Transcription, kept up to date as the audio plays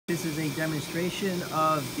This is a demonstration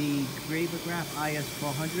of the Gravograph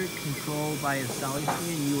IS400 controlled by a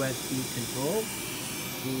Solustan USB control.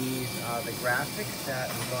 These are the graphics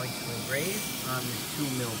that we're going to engrave on this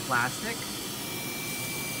 2mm plastic.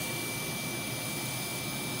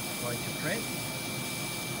 Going to print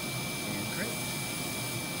and print.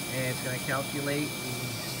 And it's going to calculate the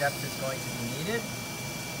steps that's going to be needed.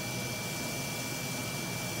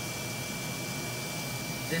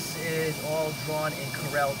 This is all drawn in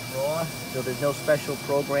Corel Draw, so there's no special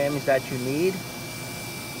programs that you need.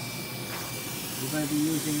 We're going to be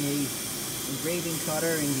using a engraving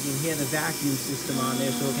cutter, and you can hear the vacuum system on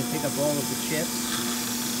there, so it can pick up all of the chips.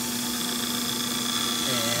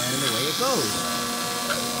 And away it goes.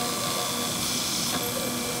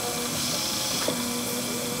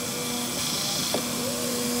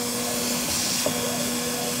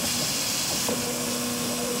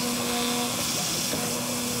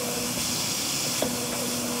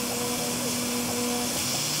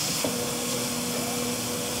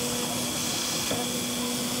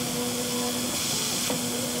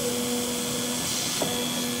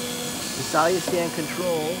 The Solustan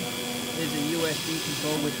control is a USB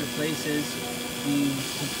control which replaces the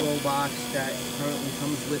control box that currently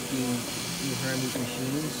comes with the Hermes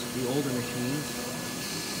machines, the older machines.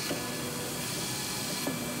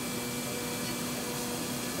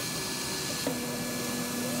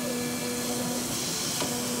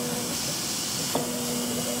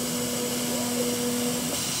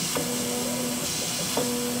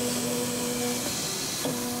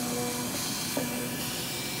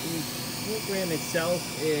 The program itself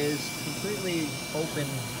is completely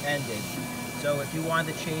open-ended. So if you want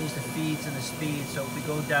to change the feeds and the speed, so if we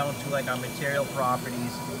go down to like our material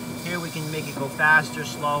properties, here we can make it go faster,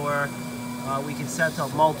 slower. We can set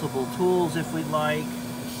up multiple tools if we'd like.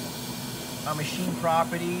 Our machine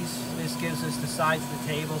properties, this gives us the size of the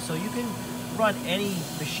table, so you can run any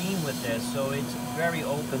machine with this, so it's very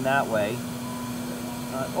open that way.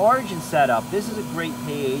 Origin setup. This is a great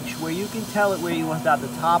page where you can tell it where you want to start, the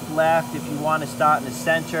top left, if you want to start in the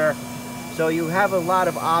center. So you have a lot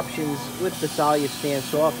of options with the Solustan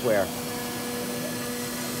software.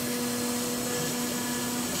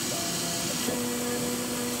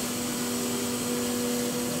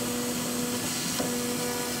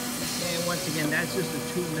 And once again, that's just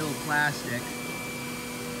a 2mm plastic.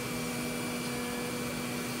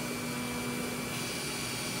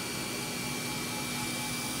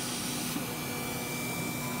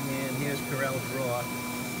 And here's Corel Draw.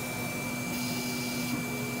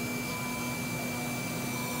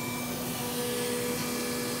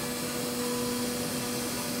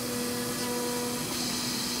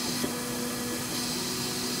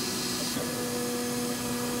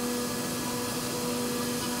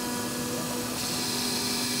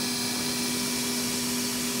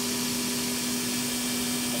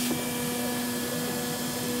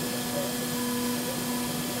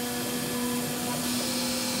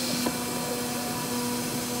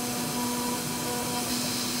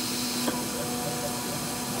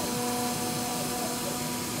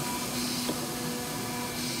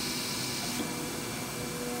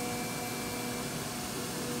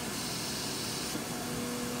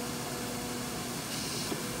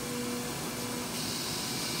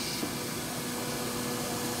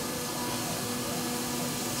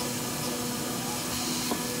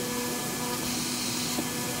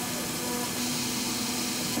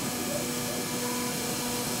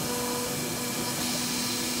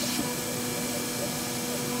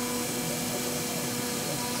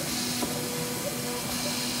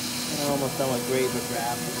 Almost done with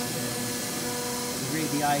Gravograph.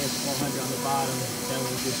 Engrave the IS400 on the bottom, then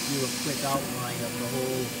we'll just do a quick outline of the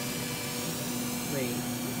whole plate.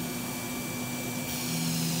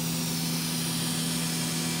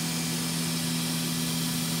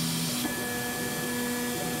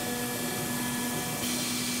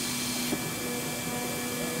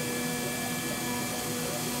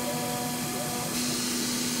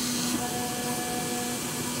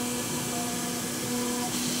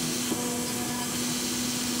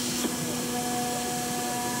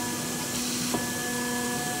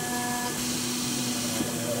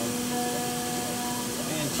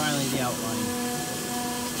 Finally, the outline.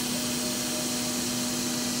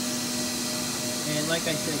 And like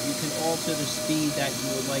I said, you can alter the speed that you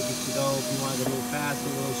would like it to go. If you want it a little faster,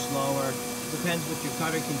 a little slower. Depends what your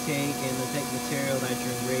cutter can take and the type of material that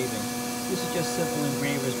you're engraving. This is just simple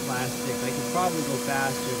Engravers plastic. I could probably go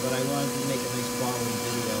faster, but I wanted to make a nice quality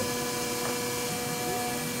video.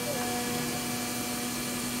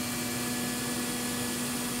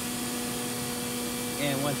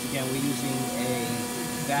 And once again, we're using a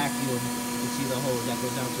vacuum can see the hose that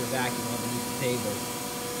goes down to the vacuum underneath the table.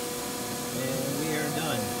 And we are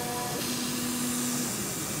done.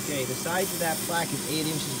 Okay, the size of that plaque is 8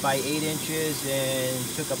 inches by 8 inches and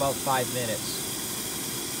took about 5 minutes.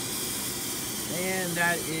 And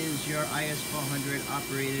that is your IS400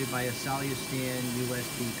 operated by a Solustan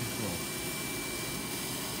USB control.